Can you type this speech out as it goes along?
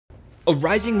A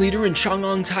rising leader in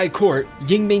𝗟𝗏𝘃𝗀 court,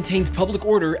 Ying maintains public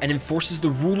order and enforces the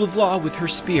rule of law with her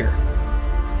spear.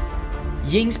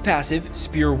 Ying's passive,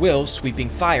 Spear Will, Sweeping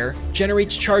Fire,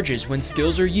 generates charges when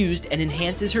skills are used and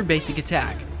enhances her basic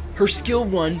attack. Her skill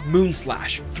 1, Moon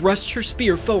Slash, thrusts her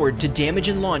spear forward to damage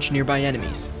and launch nearby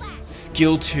enemies.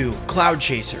 Skill 2, Cloud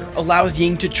Chaser, allows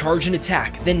Ying to charge an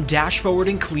attack, then dash forward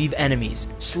and cleave enemies,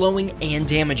 slowing and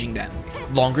damaging them.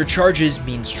 Longer charges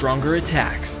mean stronger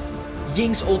attacks.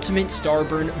 Ying's ultimate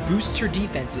Starburn boosts her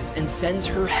defenses and sends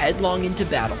her headlong into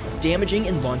battle, damaging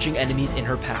and launching enemies in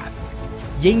her path.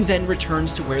 Ying then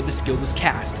returns to where the skill was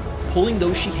cast, pulling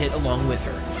those she hit along with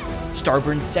her.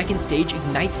 Starburn's second stage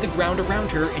ignites the ground around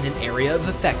her in an area of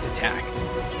effect attack.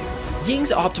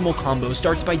 Ying's optimal combo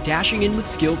starts by dashing in with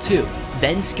skill 2,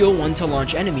 then skill 1 to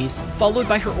launch enemies, followed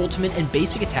by her ultimate and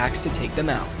basic attacks to take them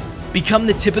out. Become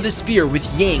the tip of the spear with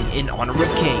Ying in Honor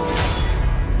of Kings.